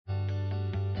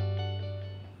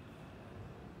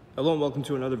Hello and welcome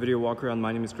to another video walk around.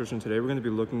 My name is Christian. Today we're going to be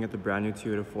looking at the brand new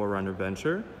Toyota 4Runner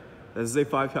Venture. This is a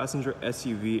 5-passenger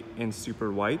SUV in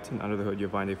super white, and under the hood you'll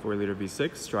find a 4-liter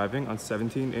V6 driving on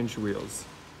 17-inch wheels.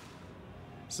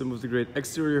 Some of the great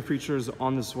exterior features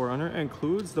on this 4Runner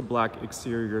includes the black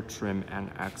exterior trim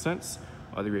and accents.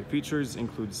 Other great features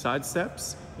include side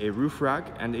steps, a roof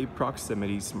rack, and a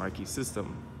proximity smart key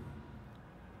system.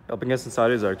 Helping us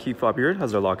inside is our key fob here. It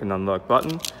has our lock and unlock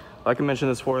button. Like I mentioned,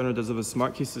 this 4Runner does have a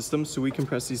smart key system, so we can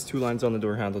press these two lines on the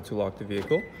door handle to lock the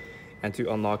vehicle. And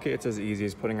to unlock it, it's as easy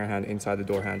as putting our hand inside the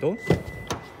door handle.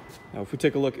 Now, if we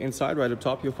take a look inside, right up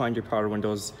top, you'll find your power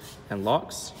windows and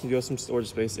locks. You do have some storage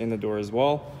space in the door as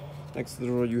well. Next to the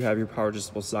door, you have your power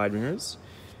adjustable side mirrors.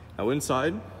 Now,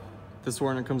 inside, this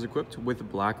 4Runner comes equipped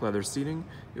with black leather seating.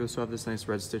 You also have this nice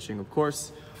red stitching, of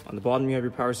course. On the bottom, you have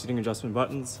your power seating adjustment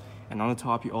buttons. And on the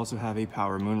top, you also have a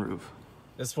power moonroof.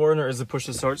 This 4Runner is a push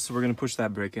to start, so we're going to push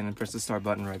that brake in and press the start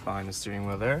button right behind the steering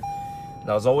wheel there.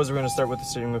 Now, as always, we're going to start with the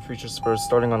steering wheel features first.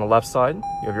 Starting on the left side,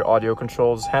 you have your audio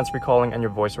controls, hands-free calling, and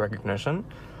your voice recognition.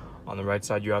 On the right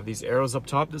side, you have these arrows up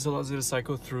top. This allows you to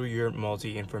cycle through your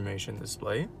multi-information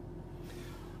display.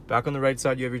 Back on the right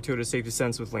side, you have your Toyota Safety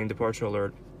Sense with lane departure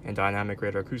alert and dynamic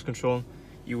radar cruise control.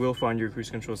 You will find your cruise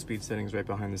control speed settings right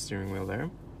behind the steering wheel there.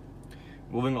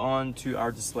 Moving on to our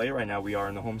display, right now we are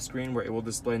on the home screen where it will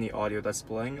display any audio that's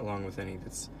playing along with any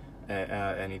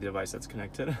device that's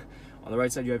connected. On the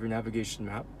right side, you have your navigation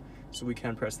map. So we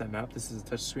can press that map. This is a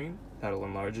touch screen. That'll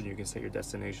enlarge and you can set your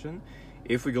destination.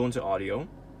 If we go into audio,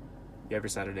 you have your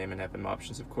standard AM and FM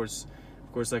options. Of course,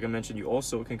 like I mentioned, you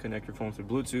also can connect your phone through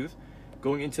Bluetooth.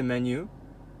 Going into menu,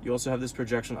 you also have this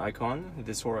projection icon.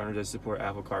 This 4Runner does support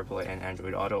Apple CarPlay and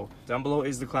Android Auto. Down below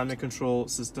is the climate control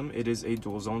system. It is a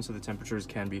dual zone, so the temperatures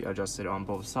can be adjusted on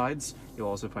both sides. You'll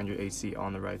also find your AC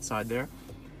on the right side there.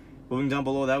 Moving down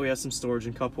below that, we have some storage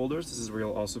and cup holders. This is where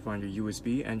you'll also find your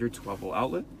USB and your 12-volt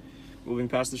outlet. Moving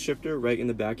past the shifter, right in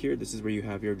the back here, this is where you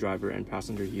have your driver and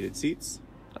passenger heated seats.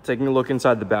 Taking a look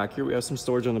inside the back here, we have some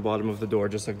storage on the bottom of the door,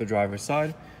 just like the driver's side.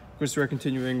 Of course, we're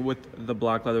continuing with the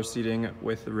black leather seating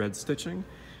with the red stitching.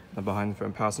 Now, behind the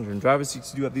front passenger and driver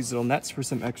seats, you do have these little nets for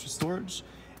some extra storage.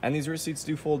 And these rear seats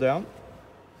do fold down.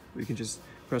 We can just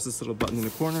press this little button in the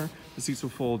corner. The seats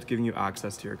will fold, giving you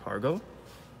access to your cargo.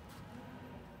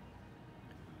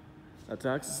 Now, to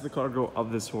access the cargo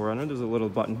of this 4Runner, there's a little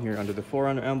button here under the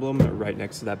 4Runner emblem right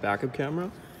next to that backup camera.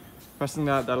 Pressing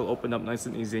that, that'll open up nice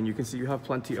and easy, and you can see you have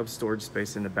plenty of storage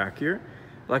space in the back here.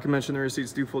 Like I mentioned, the rear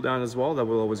seats do fold down as well. That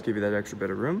will always give you that extra bit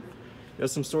of room.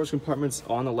 There's some storage compartments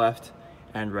on the left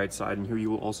and right side, and here you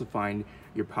will also find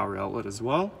your power outlet as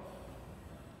well.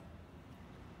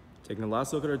 Taking a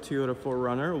last look at our Toyota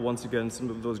 4Runner, once again, some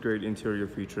of those great interior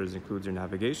features includes your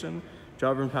navigation,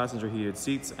 driver and passenger heated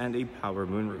seats, and a power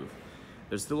moonroof.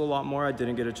 There's still a lot more I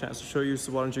didn't get a chance to show you,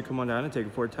 so why don't you come on down and take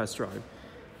it for a test drive.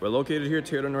 We're located here at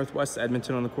Toyota Northwest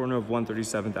Edmonton on the corner of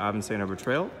 137th Ave and St.Albert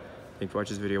Trail. Thank you for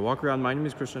watching this video walk around. My name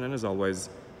is Christian, and as always,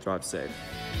 drive safe.